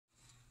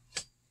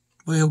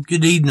Well,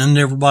 good evening,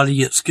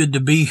 everybody. It's good to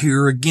be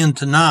here again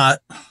tonight.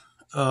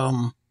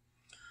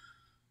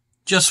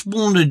 Just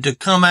wanted to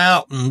come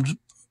out and,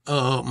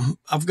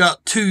 I've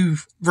got two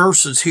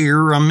verses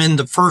here. I'm in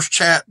the first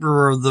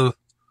chapter of the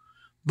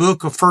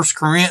book of 1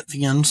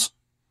 Corinthians.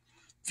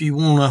 If you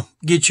want to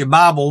get your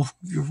Bible,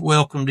 you're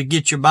welcome to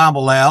get your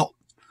Bible out.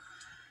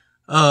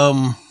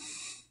 I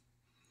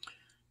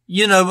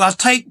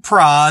take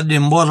pride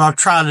in what I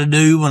try to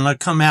do when I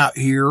come out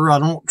here. I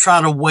don't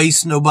try to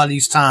waste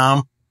nobody's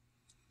time.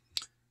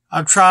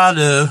 I try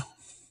to,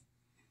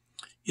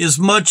 as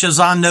much as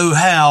I know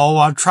how,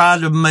 I try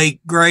to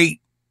make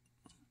great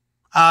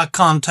eye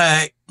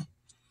contact.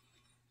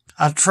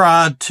 I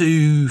try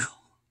to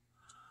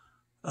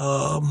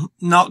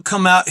not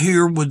come out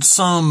here with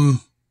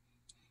some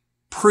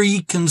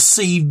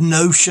preconceived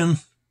notion.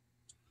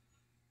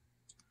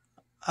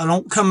 I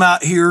don't come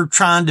out here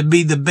trying to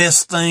be the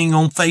best thing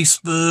on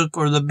Facebook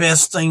or the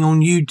best thing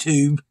on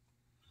YouTube.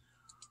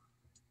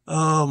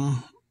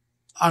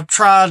 I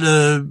try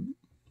to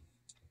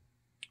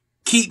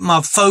keep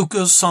my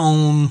focus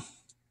on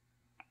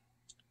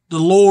the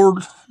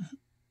Lord,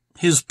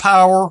 His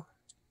power,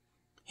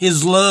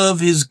 His love,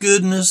 His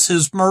goodness,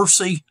 His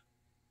mercy.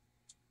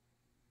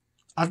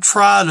 I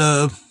try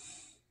to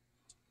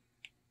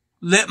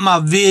let my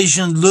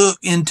vision look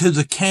into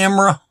the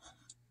camera.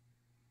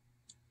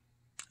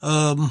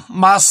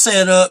 My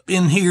setup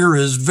in here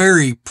is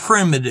very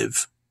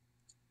primitive.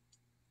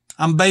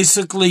 I'm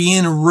basically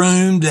in a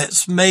room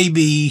that's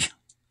maybe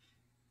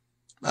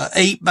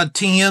 8 by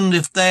 10,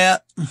 if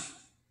that.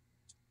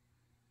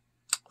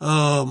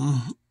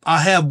 I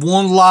have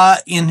one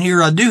light in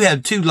here. I do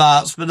have two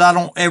lights, but I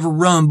don't ever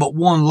run but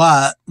one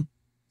light.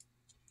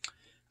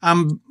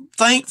 I'm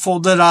thankful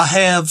that I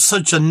have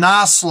such a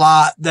nice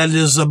light that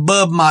is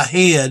above my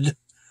head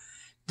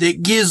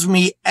that gives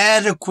me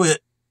adequate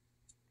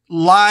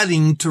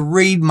lighting to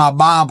read my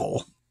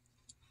Bible.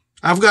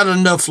 I've got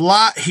enough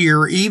light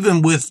here,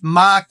 even with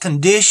my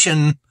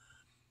condition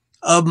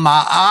of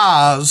my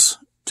eyes,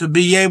 to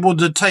be able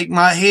to take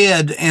my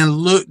head and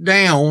look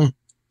down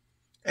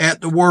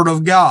at the Word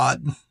of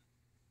God.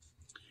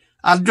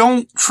 I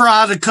don't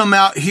try to come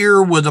out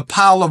here with a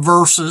pile of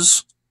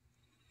verses.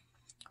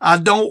 I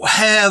don't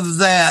have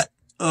that,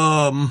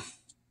 I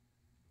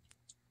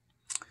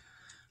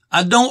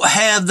don't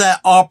have that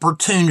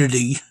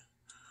opportunity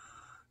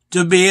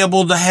to be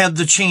able to have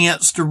the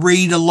chance to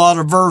read a lot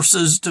of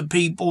verses to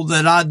people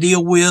that I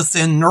deal with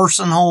in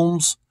nursing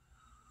homes.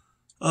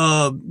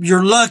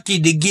 You're lucky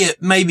to get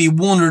maybe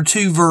 1 or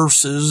 2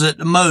 verses at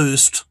the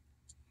most.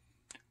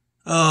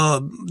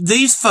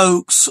 These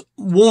folks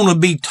want to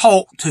be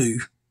talked to.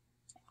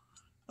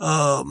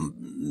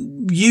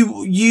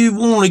 You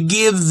want to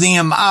give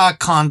them eye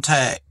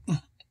contact.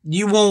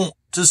 You want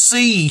to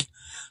see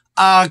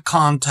eye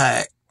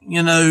contact.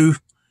 When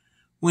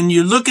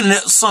you're looking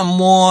at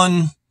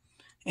someone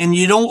and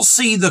you don't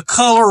see the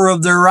color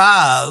of their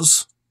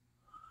eyes.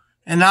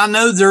 And I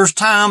know there's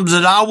times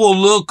that I will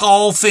look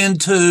off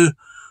into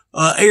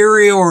an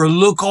area or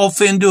look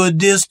off into a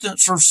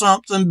distance or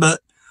something,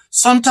 but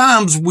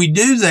sometimes we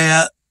do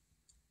that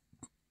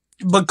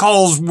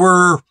because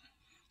we're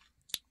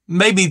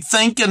maybe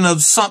thinking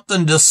of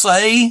something to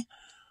say,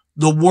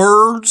 the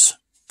words.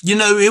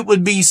 It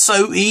would be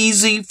so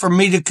easy for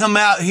me to come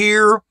out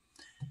here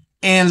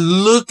and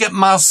look at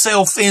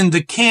myself in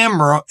the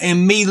camera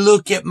and me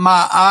look at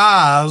my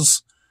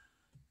eyes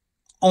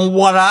on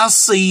what I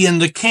see in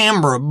the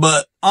camera.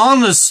 But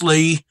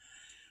honestly,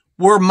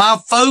 where my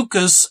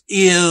focus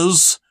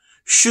is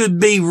should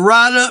be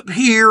right up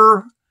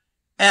here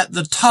at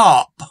the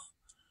top.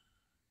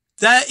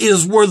 That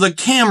is where the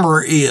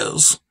camera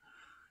is.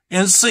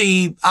 And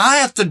see, I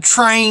have to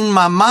train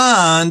my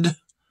mind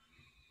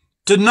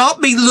to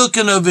not be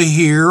looking over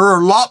here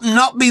or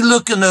not be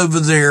looking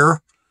over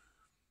there,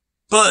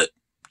 but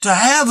to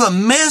have a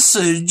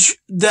message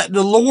that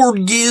the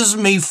Lord gives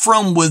me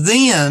from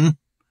within.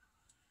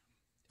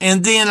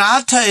 And then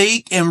I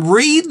take and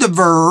read the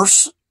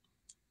verse.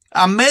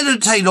 I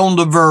meditate on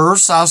the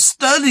verse. I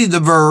study the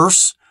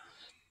verse.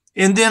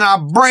 And then I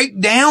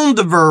break down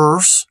the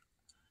verse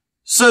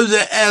so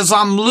that as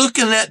I'm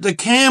looking at the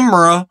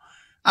camera,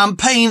 I'm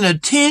paying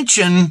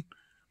attention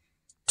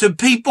to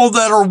people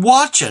that are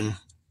watching.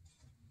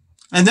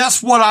 And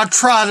that's what I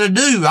try to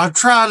do. I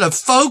try to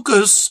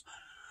focus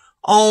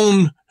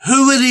on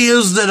who it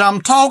is that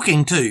I'm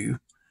talking to.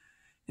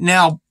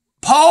 Now,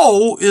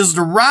 Paul is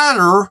the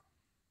writer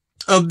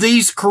of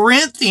these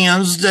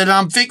Corinthians that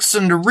I'm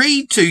fixing to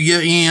read to you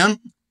in.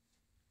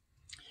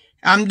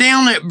 I'm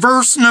down at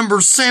verse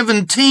number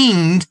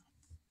 17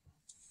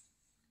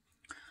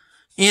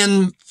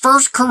 in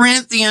 1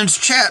 Corinthians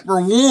chapter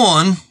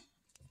 1.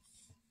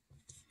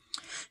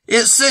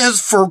 It says,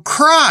 "For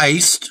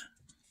Christ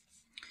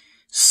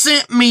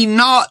sent me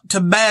not to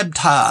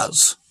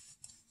baptize."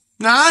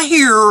 Now I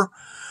hear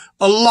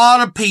a lot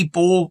of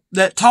people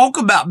that talk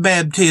about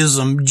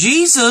baptism.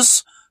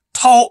 Jesus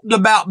talked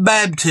about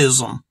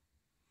baptism.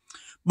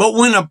 But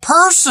when a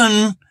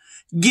person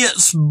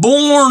gets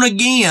born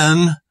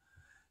again,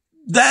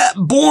 that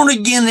born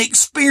again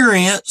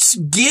experience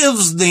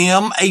gives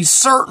them a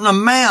certain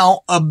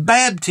amount of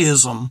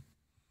baptism.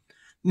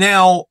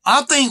 Now,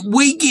 I think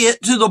we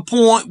get to the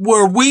point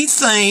where we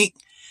think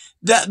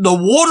that the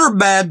water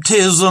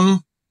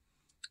baptism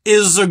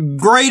is a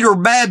greater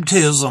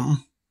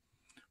baptism.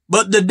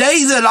 But the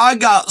day that I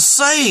got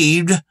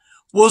saved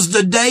was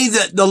the day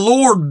that the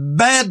Lord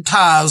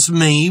baptized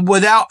me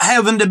without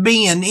having to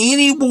be in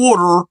any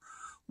water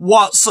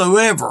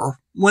whatsoever.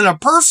 When a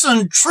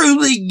person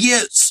truly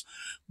gets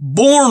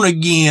born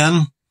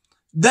again,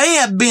 they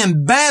have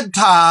been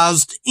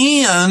baptized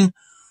in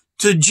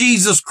to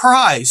Jesus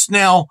Christ.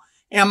 Now,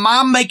 am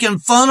I making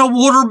fun of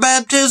water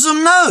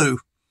baptism? No.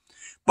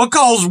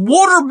 Because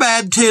water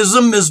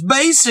baptism is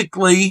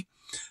basically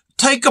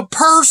take a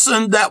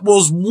person that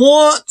was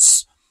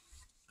once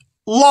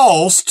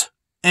lost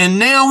and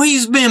now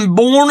he's been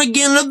born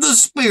again of the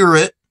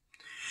Spirit.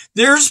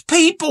 There's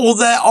people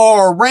that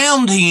are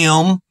around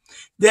him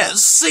that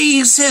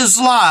sees his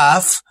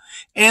life,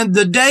 and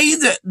the day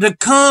that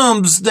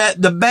comes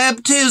that the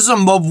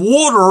baptism of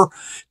water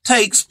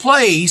takes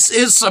place,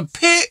 it's a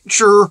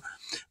picture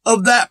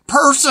of that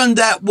person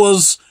that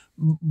was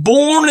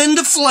born in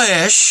the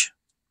flesh,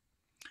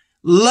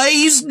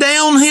 lays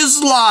down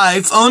his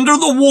life under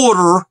the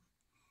water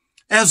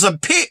as a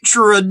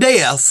picture of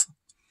death.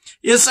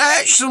 It's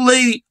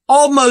actually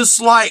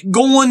almost like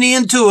going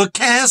into a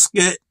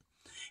casket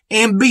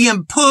and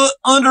being put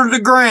under the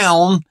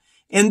ground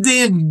and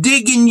then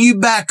digging you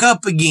back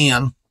up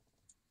again.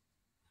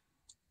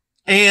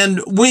 And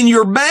when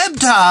you're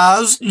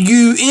baptized,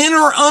 you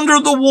enter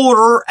under the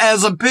water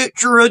as a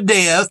picture of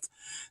death.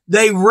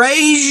 They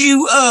raise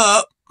you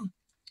up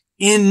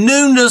in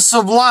newness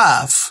of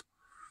life.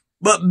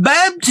 But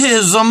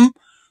baptism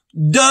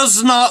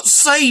does not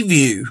save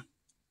you.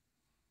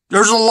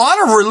 There's a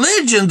lot of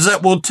religions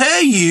that will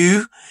tell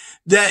you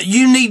that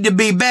you need to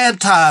be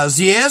baptized.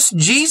 Yes,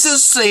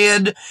 Jesus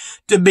said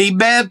to be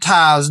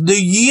baptized. The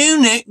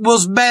eunuch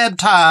was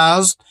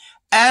baptized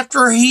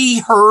after he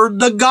heard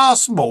the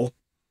gospel.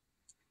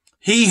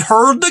 He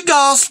heard the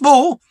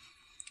gospel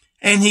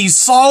and he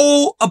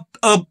saw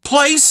a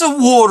place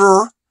of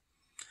water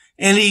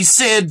and he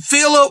said,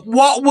 Philip,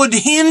 what would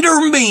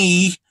hinder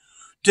me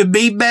to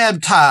be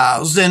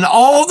baptized? And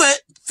all that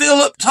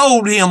Philip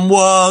told him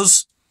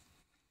was,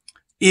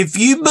 if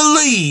you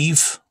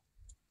believe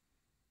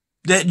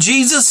that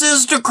Jesus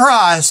is the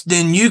Christ,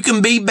 then you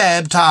can be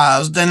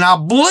baptized. And I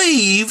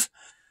believe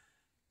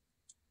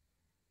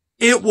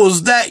it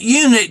was that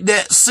eunuch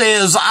that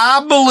says,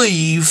 I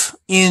believe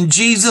in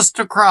Jesus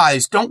the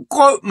Christ. Don't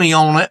quote me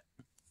on it.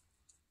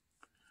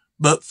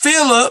 But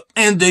Philip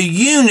and the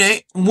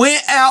eunuch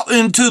went out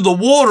into the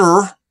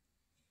water,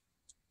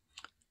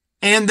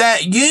 and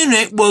that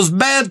eunuch was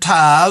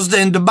baptized,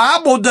 and the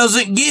Bible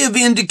doesn't give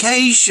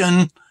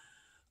indication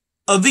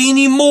of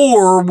any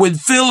more with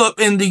Philip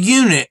and the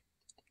eunuch.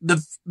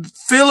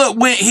 Philip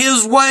went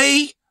his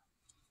way,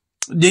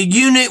 the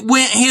eunuch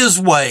went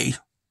his way.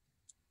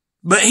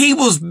 But he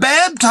was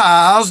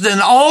baptized,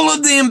 and all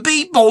of them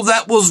people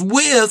that was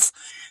with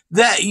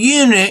that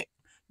eunuch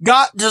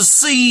got to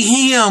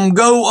see him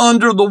go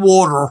under the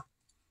water.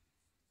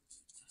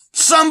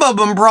 Some of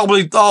them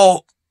probably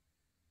thought,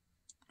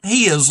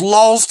 he has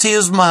lost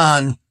his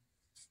mind.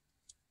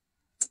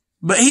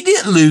 But he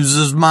didn't lose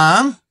his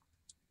mind.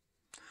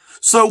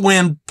 So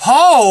when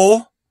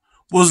Paul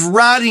was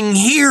writing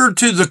here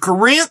to the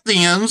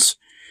Corinthians,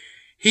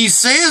 he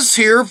says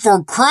here,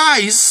 for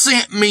Christ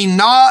sent me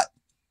not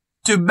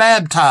to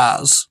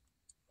baptize.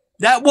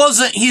 That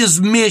wasn't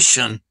his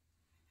mission.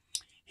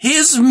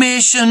 His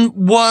mission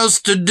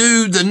was to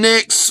do the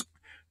next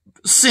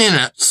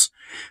sentence,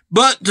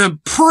 but to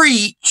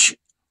preach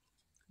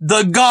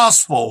the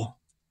gospel,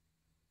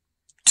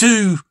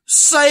 to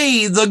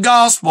say the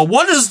gospel.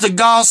 What is the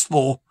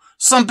gospel?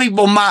 Some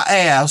people might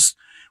ask.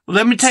 Well,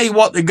 let me tell you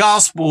what the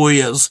gospel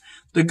is.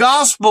 The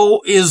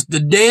gospel is the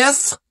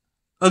death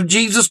of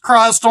Jesus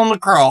Christ on the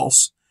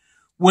cross.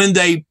 When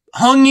they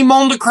hung him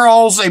on the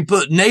cross, they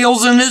put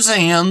nails in his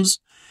hands,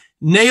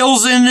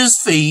 nails in his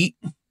feet.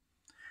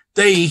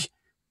 They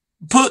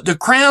put the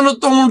crown of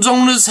thorns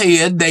on his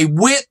head. They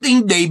whipped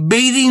him, they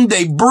beat him,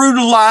 they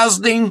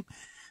brutalized him,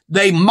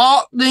 they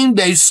mocked him,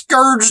 they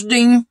scourged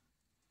him.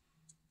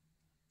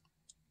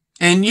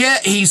 And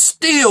yet he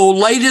still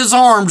laid his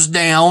arms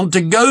down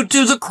to go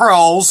to the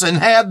cross and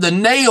have the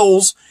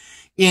nails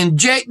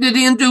injected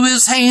into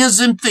his hands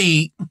and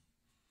feet.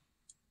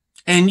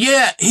 And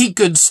yet he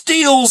could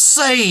still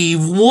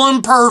save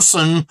one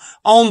person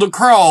on the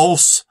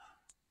cross.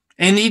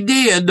 And he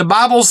did. The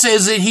Bible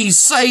says that he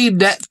saved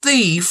that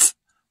thief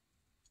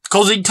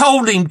because he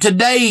told him,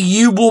 today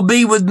you will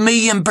be with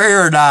me in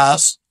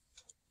paradise.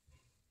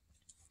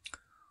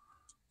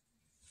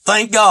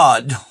 Thank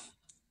God.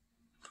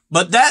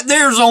 But that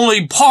there's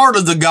only part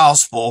of the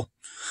gospel.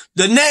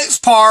 The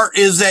next part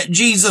is that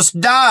Jesus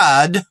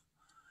died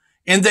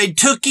and they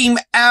took him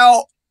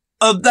out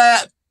of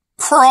that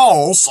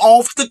cross,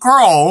 off the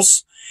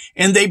cross,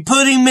 and they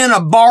put him in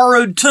a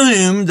borrowed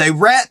tomb. They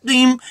wrapped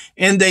him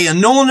and they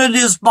anointed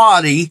his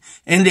body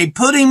and they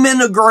put him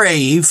in a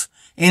grave,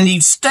 and he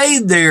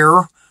stayed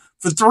there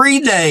for 3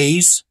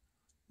 days.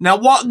 Now,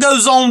 what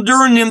goes on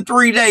during them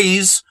 3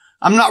 days,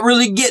 I'm not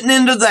really getting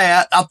into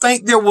that. I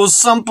think there was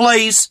some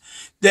place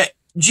that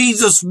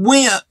Jesus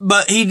went,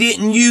 but he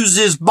didn't use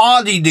his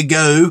body to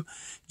go.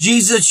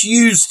 Jesus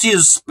used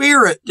his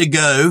spirit to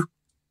go.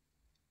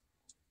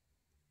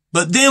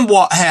 But then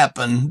what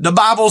happened? The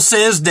Bible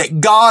says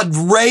that God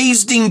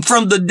raised him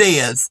from the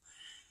dead.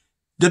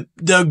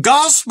 The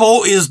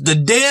gospel is the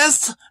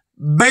death,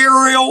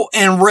 burial,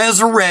 and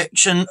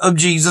resurrection of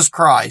Jesus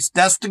Christ.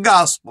 That's the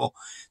gospel.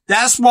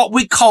 That's what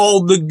we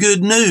call the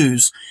good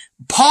news.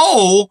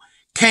 Paul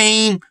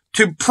came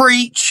to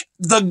preach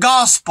the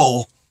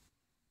gospel,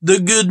 the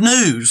good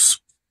news.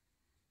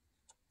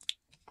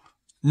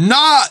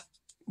 Not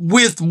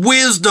with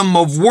wisdom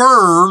of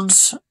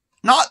words,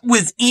 not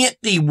with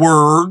empty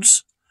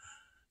words,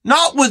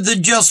 not with the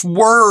just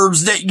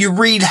words that you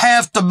read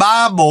half the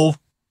Bible.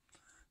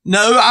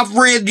 No, I've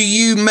read to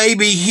you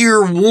maybe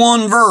here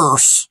one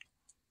verse,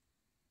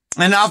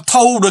 and I've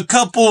told a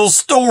couple of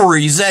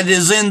stories that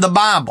is in the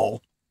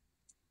Bible.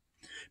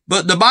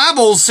 But the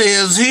Bible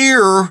says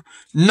here,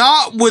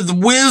 not with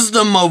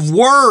wisdom of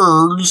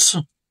words,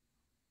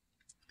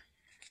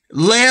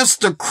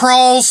 lest the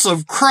cross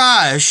of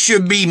Christ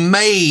should be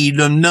made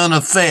of none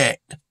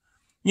effect.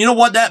 You know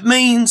what that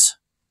means?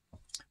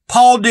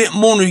 Paul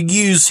didn't want to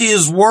use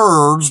his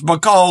words,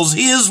 because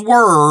his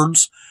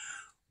words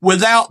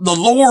without the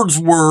Lord's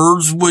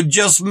words would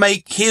just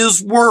make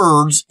his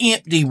words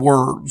empty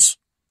words.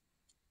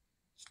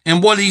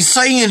 And what he's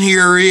saying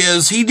here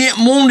is he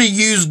didn't want to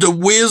use the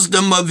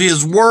wisdom of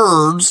his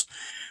words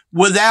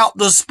without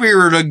the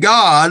Spirit of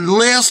God,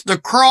 lest the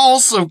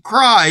cross of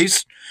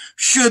Christ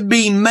should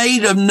be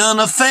made of none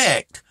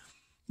effect.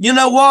 You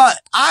know what?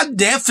 I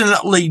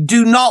definitely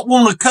do not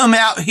want to come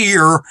out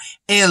here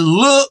and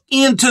look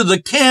into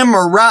the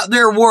camera right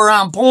there where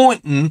I'm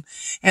pointing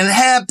and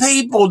have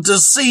people to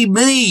see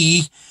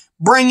me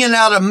bringing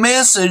out a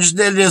message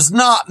that is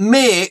not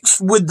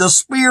mixed with the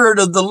Spirit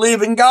of the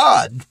living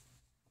God.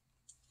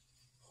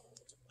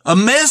 A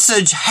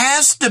message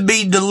has to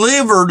be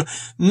delivered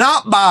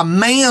not by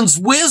man's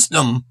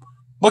wisdom,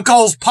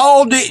 because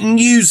Paul didn't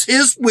use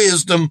his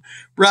wisdom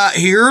right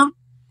here.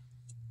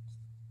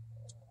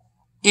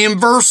 In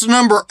verse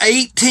number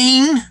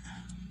 18,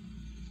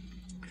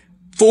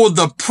 for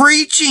the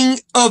preaching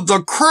of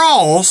the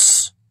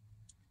cross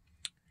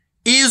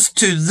is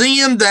to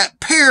them that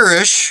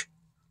perish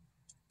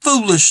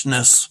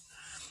foolishness.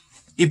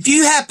 If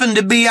you happen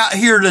to be out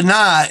here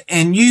tonight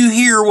and you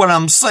hear what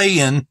I'm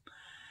saying,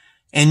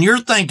 and you're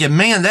thinking,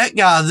 man, that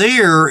guy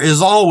there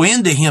is all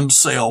into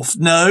himself.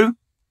 No,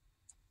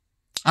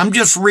 I'm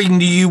just reading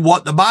to you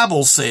what the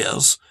Bible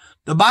says.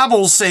 The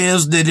Bible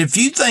says that if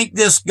you think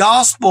this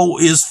gospel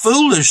is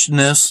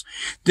foolishness,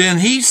 then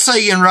he's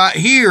saying right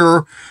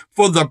here,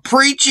 for the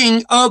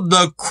preaching of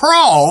the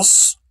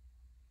cross,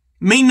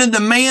 meaning the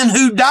man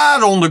who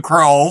died on the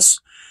cross,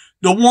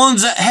 the one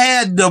that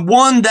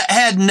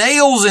had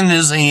nails in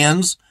his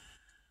hands,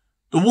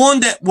 the one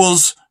that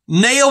was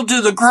nailed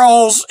to the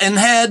cross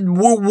and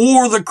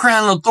wore the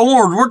crown of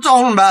thorns. We're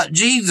talking about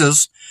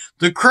Jesus,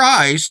 the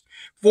Christ.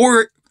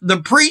 For the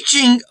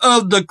preaching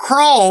of the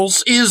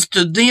cross is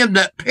to them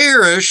that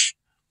perish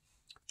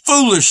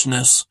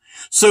foolishness.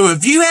 So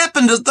if you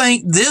happen to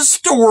think this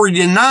story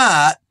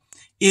tonight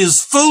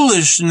is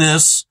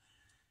foolishness,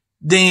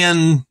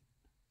 then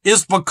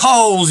it's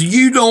because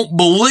you don't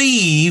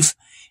believe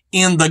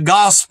in the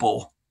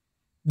gospel,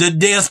 the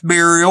death,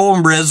 burial,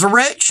 and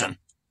resurrection.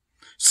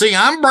 See,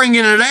 I'm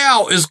bringing it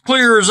out as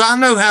clear as I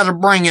know how to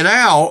bring it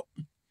out.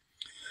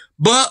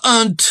 But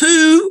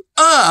unto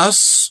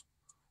us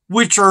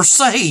which are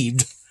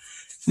saved.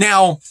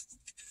 Now,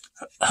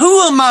 who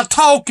am I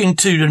talking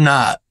to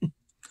tonight?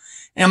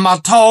 Am I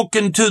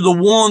talking to the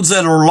ones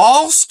that are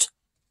lost?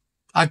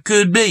 I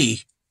could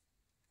be.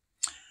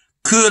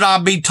 Could I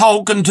be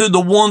talking to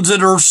the ones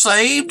that are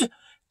saved?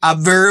 I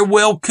very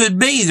well could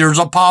be. There's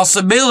a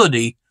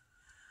possibility.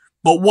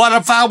 But what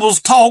if I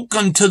was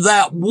talking to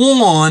that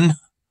one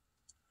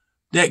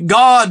that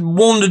God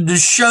wanted to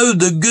show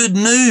the good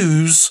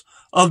news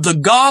of the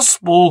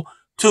gospel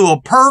to a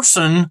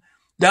person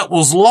that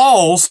was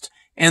lost,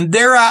 and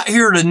they're out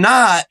here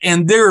tonight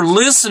and they're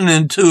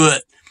listening to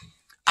it?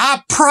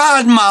 I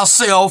pride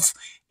myself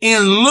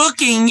in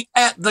looking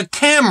at the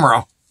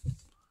camera,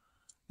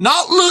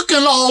 not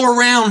looking all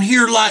around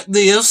here like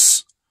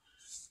this.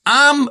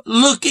 I'm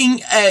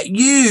looking at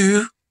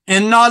you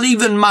and not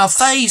even my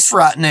face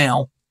right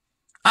now.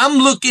 I'm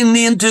looking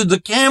into the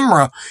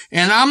camera,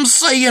 and I'm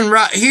saying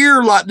right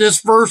here, like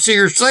this verse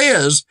here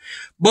says,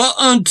 but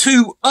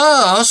unto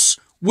us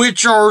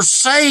which are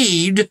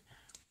saved, it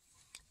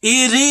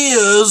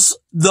is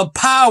the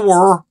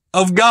power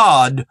of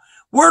God.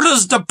 Where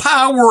does the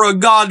power of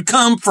God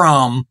come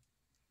from?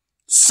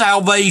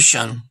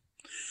 Salvation.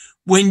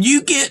 When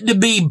you get to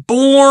be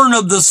born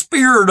of the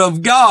Spirit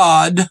of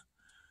God,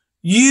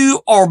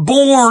 You are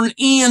born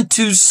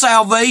into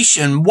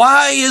salvation.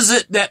 Why is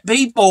it that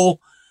people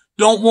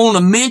don't want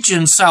to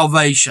mention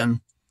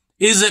salvation?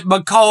 Is it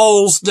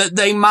because that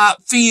they might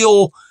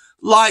feel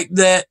like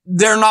that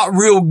they're not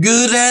real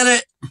good at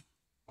it?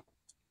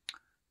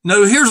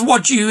 No, here's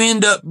what you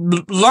end up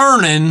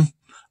learning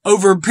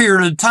over a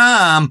period of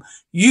time.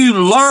 You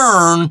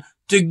learn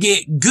to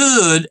get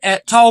good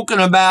at talking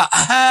about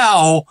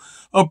how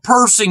a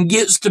person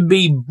gets to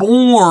be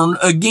born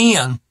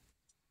again.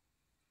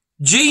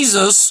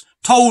 Jesus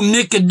told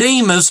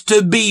Nicodemus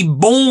to be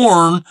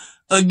born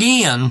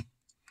again.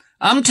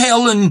 I'm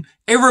telling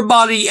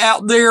everybody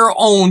out there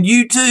on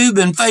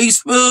YouTube and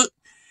Facebook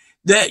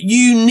that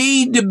you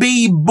need to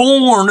be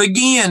born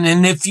again.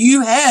 And if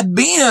you have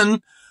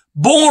been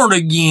born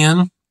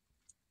again,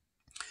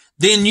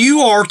 then you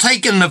are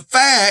taking the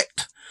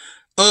fact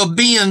of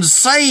being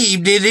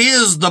saved. It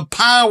is the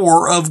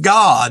power of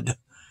God.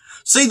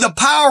 See, the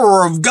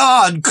power of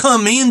God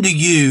come into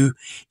you.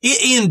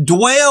 It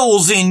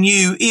indwells in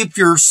you if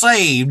you're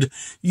saved.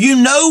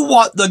 You know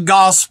what the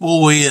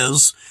gospel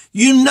is.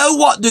 You know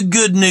what the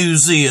good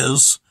news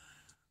is.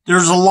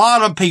 There's a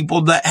lot of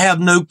people that have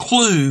no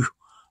clue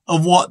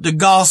of what the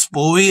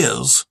gospel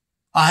is.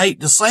 I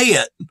hate to say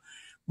it,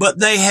 but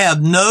they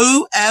have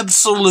no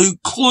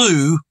absolute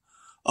clue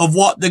of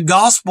what the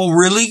gospel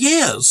really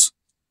is.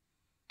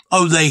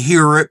 Oh, they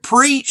hear it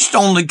preached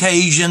on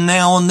occasion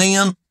now and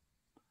then.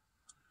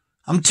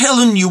 I'm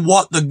telling you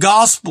what the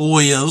gospel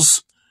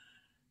is.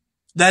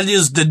 That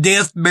is the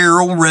death,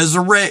 burial,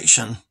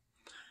 resurrection.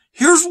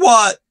 Here's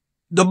what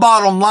the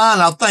bottom line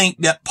I think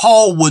that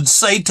Paul would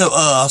say to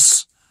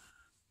us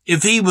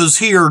if he was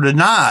here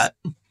tonight.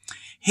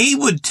 He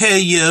would tell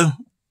you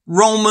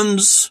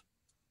Romans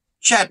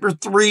chapter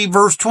 3,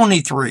 verse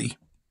 23.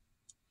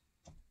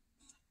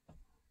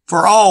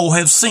 For all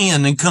have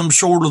sinned and come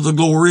short of the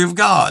glory of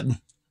God.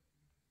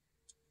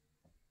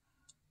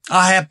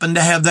 I happen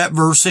to have that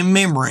verse in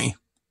memory.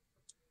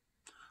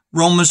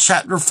 Romans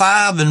chapter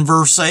 5 and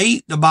verse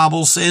 8, the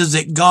Bible says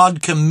that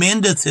God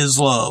commendeth his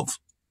love.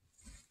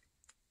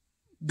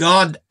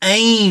 God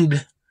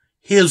aimed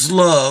his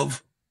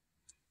love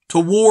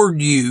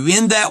toward you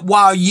in that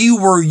while you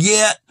were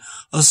yet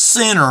a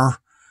sinner,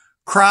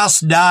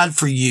 Christ died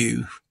for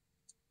you.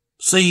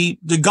 See,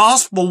 the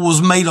gospel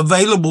was made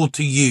available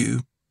to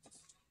you.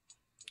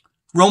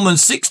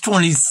 Romans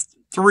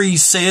 6:23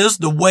 says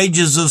the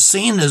wages of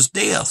sin is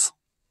death.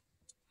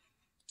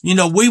 You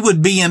know, we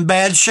would be in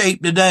bad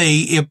shape today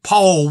if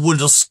Paul would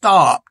have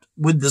stopped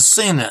with the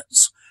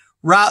sentence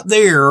right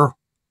there,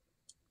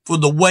 for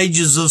the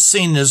wages of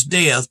sin is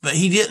death. But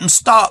he didn't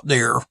stop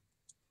there.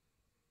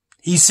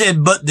 He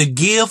said, but the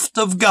gift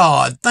of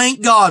God.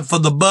 Thank God for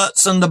the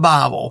buts in the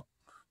Bible.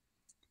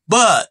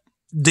 But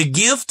the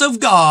gift of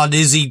God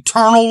is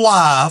eternal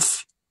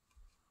life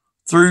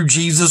through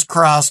Jesus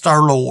Christ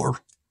our Lord.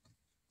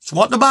 It's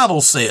what the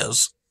Bible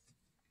says.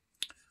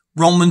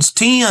 Romans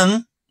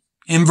 10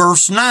 in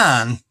verse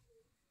 9,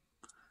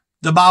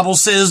 the Bible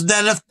says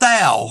that if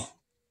thou,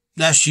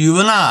 that's you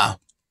and I,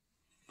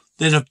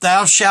 that if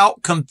thou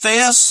shalt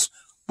confess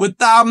with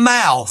thy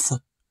mouth,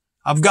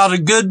 I've got a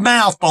good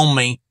mouth on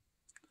me.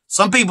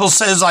 Some people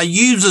says I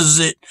use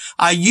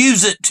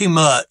it too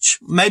much.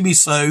 Maybe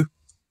so.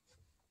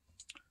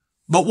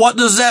 But what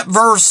does that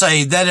verse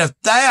say? That if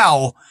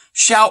thou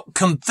shalt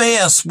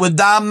confess with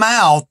thy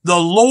mouth the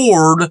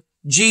Lord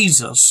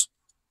Jesus,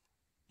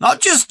 not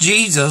just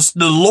Jesus,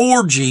 the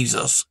Lord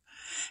Jesus,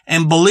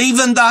 and believe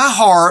in thy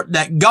heart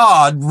that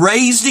God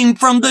raised him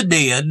from the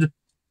dead.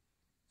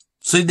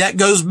 See, that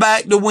goes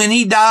back to when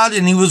he died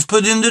and he was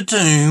put in the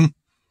tomb.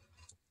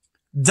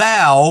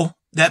 Thou,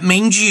 that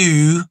means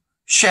you,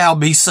 shall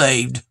be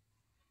saved.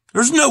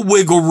 There's no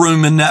wiggle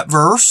room in that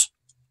verse.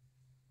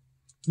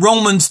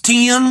 Romans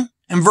 10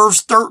 and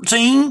verse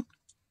 13,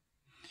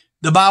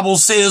 the Bible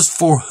says,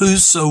 for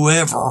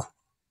whosoever,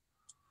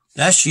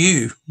 that's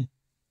you.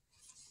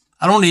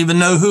 I don't even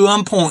know who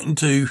I'm pointing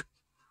to.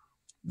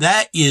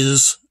 That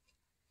is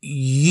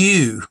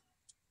you.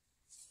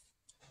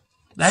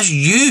 That's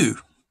you.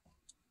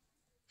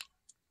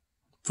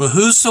 For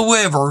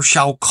whosoever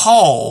shall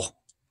call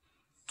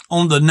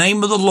on the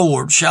name of the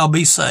Lord shall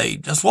be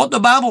saved. That's what the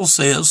Bible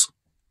says.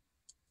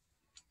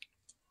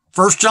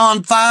 1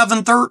 John 5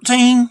 and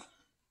 13.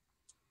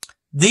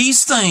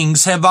 These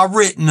things have I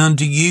written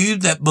unto you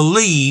that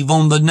believe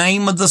on the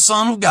name of the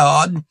Son of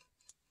God,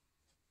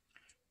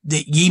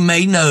 that ye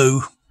may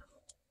know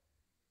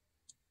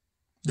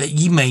that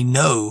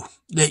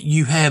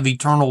you have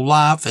eternal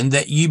life, and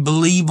that you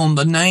believe on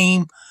the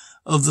name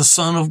of the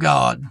Son of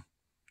God.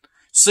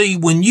 See,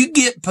 when you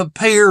get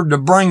prepared to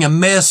bring a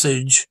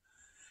message,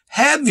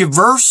 have your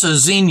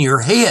verses in your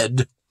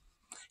head.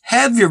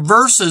 Have your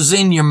verses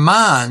in your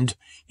mind.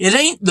 It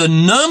ain't the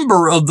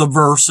number of the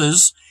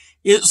verses.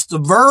 It's the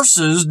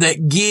verses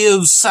that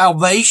give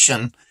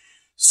salvation.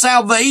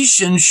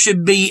 Salvation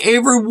should be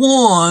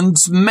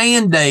everyone's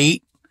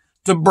mandate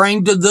to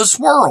bring to this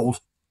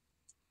world.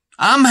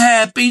 I'm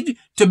happy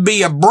to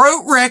be a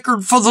broke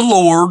record for the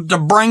Lord, to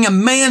bring a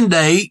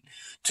mandate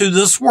to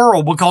this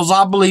world, because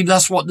I believe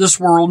that's what this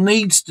world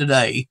needs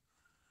today.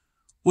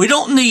 We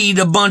don't need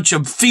a bunch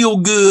of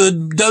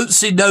feel-good,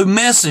 do-si-do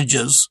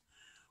messages.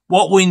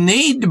 What we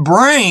need to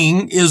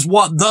bring is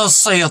what thus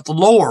saith the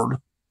Lord.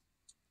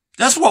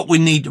 That's what we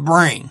need to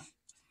bring.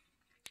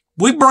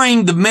 We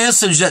bring the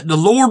message that the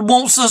Lord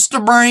wants us to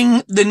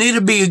bring, then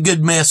it'll be a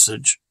good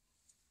message.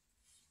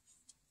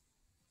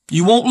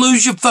 You won't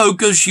lose your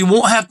focus. You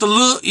won't have to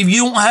look, if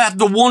you don't have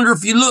to wonder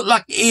if you look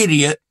like an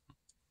idiot.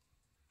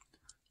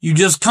 You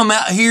just come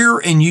out here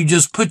and you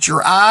just put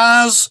your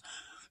eyes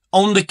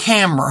on the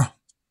camera.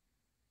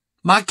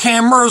 My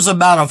camera is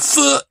about a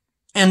foot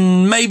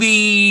and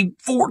maybe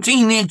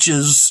 14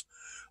 inches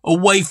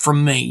away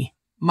from me.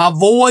 My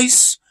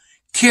voice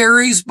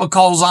carries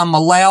because I'm a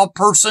loud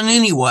person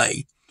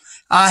anyway.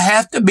 I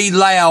have to be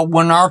loud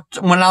when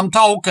I'm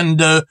talking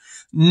to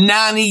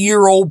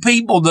 90-year-old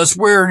people that's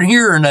wearing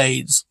hearing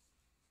aids.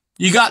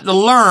 You got to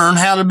learn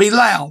how to be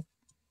loud.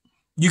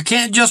 You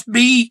can't just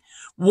be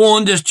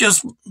one that's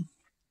just,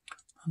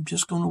 I'm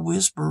just going to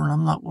whisper and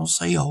I'm not going to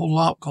say a whole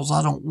lot because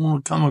I don't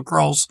want to come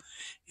across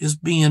as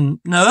being,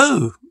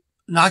 no,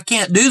 I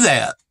can't do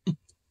that.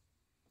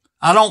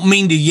 I don't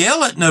mean to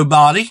yell at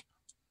nobody,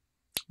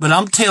 but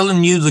I'm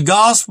telling you the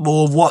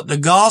gospel of what the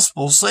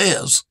gospel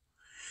says.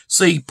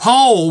 See,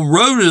 Paul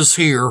wrote us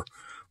here,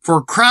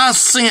 for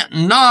Christ sent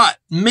not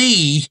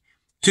me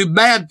to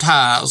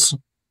baptize,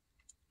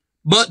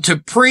 but to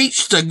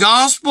preach the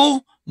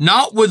gospel,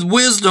 not with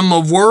wisdom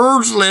of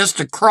words, lest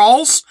the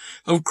cross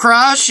of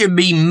Christ should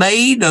be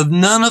made of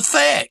none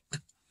effect.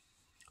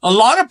 A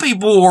lot of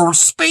people are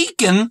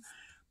speaking,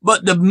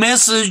 but the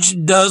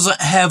message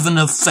doesn't have an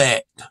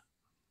effect.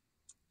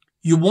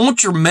 You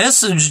want your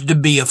message to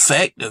be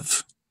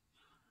effective.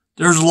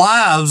 There's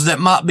lives that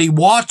might be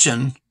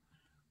watching.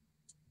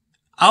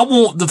 I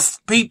want the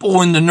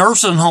people in the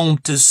nursing home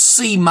to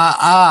see my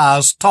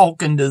eyes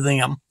talking to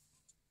them.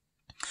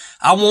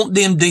 I want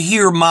them to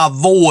hear my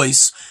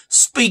voice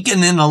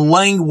speaking in a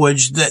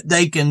language that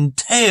they can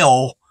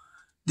tell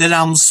that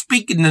I'm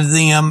speaking to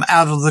them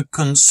out of the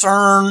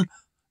concern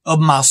of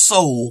my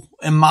soul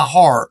and my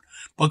heart,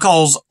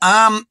 because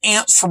I'm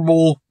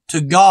answerable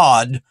to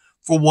God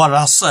for what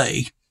I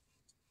say.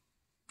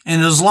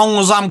 And as long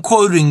as I'm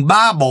quoting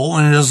Bible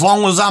and as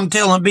long as I'm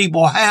telling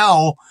people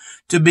how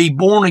to be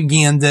born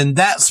again, then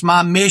that's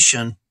my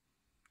mission.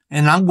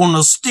 And I'm going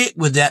to stick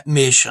with that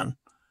mission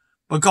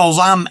because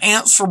I'm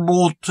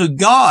answerable to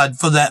God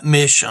for that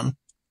mission.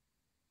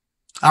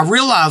 I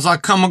realize I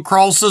come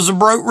across as a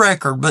broke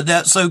record, but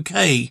that's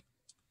okay.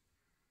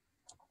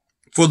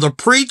 For the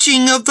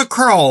preaching of the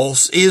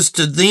cross is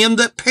to them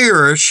that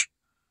perish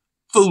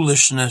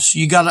foolishness.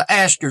 You got to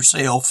ask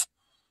yourself,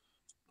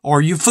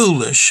 are you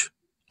foolish?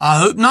 I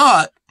hope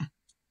not.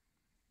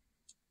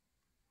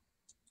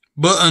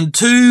 But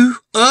unto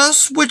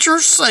us which are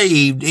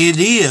saved, it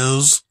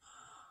is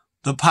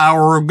the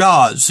power of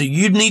God. So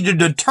you need to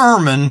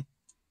determine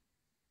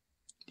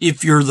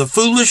if you're the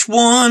foolish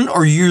one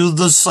or you're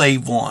the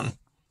saved one.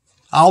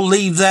 I'll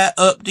leave that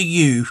up to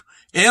you.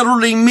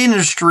 Elderly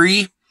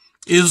Ministry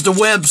is the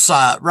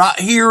website. Right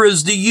here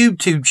is the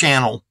YouTube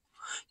channel.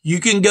 You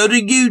can go to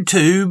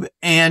YouTube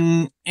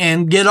and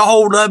get a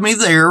hold of me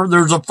there.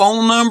 There's a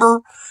phone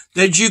number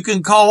that you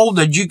can call,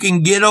 that you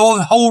can get a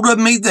hold of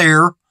me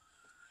there.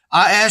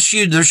 I ask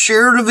you to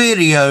share the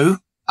video.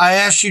 I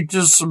ask you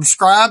to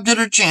subscribe to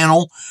the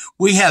channel.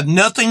 We have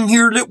nothing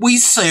here that we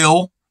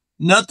sell,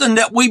 nothing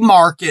that we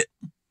market.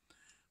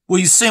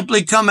 We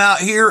simply come out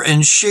here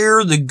and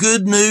share the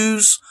good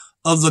news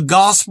of the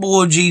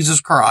gospel of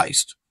Jesus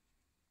Christ.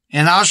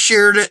 And I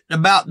shared it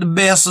about the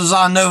best as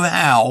I know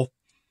how.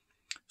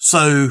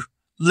 So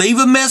leave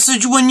a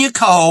message when you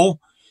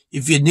call.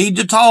 If you need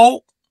to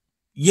talk,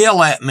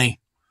 yell at me.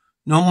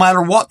 No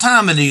matter what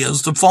time it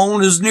is, the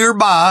phone is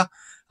nearby.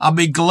 I'll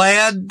be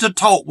glad to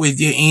talk with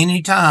you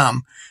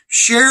anytime.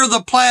 Share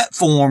the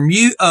platform.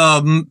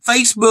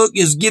 Facebook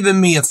is giving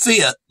me a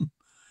fit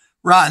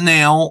right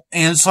now.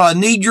 And so I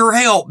need your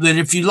help, that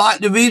if you like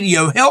the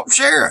video, help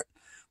share it,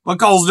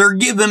 because they're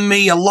giving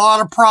me a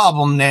lot of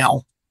problem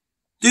now.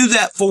 Do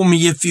that for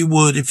me if you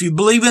would. If you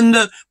believe in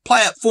the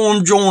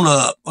platform, join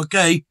up.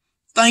 Okay.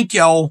 Thank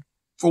y'all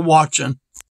for watching.